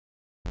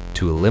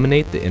To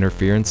eliminate the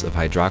interference of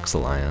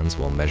hydroxyl ions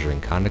while measuring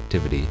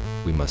conductivity,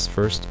 we must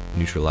first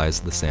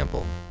neutralize the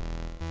sample.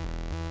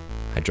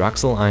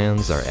 Hydroxyl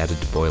ions are added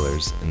to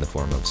boilers in the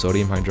form of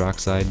sodium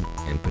hydroxide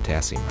and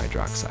potassium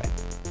hydroxide.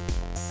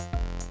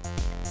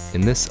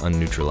 In this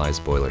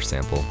unneutralized boiler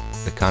sample,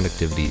 the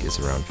conductivity is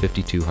around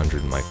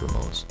 5200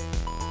 micromoles.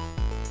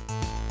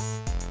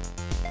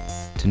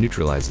 To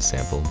neutralize the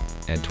sample,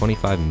 add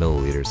 25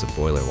 milliliters of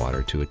boiler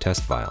water to a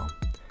test vial.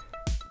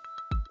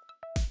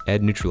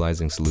 Add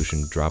neutralizing solution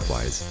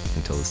dropwise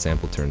until the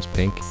sample turns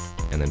pink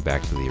and then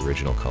back to the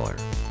original color.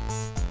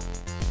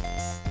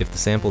 If the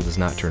sample does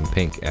not turn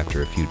pink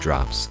after a few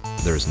drops,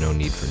 there is no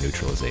need for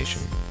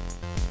neutralization.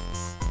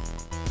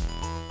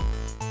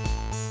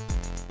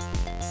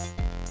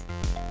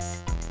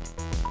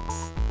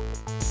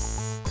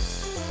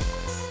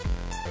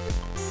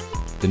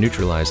 The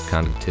neutralized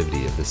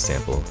conductivity of this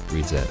sample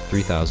reads at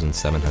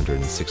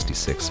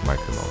 3,766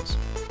 micromoles.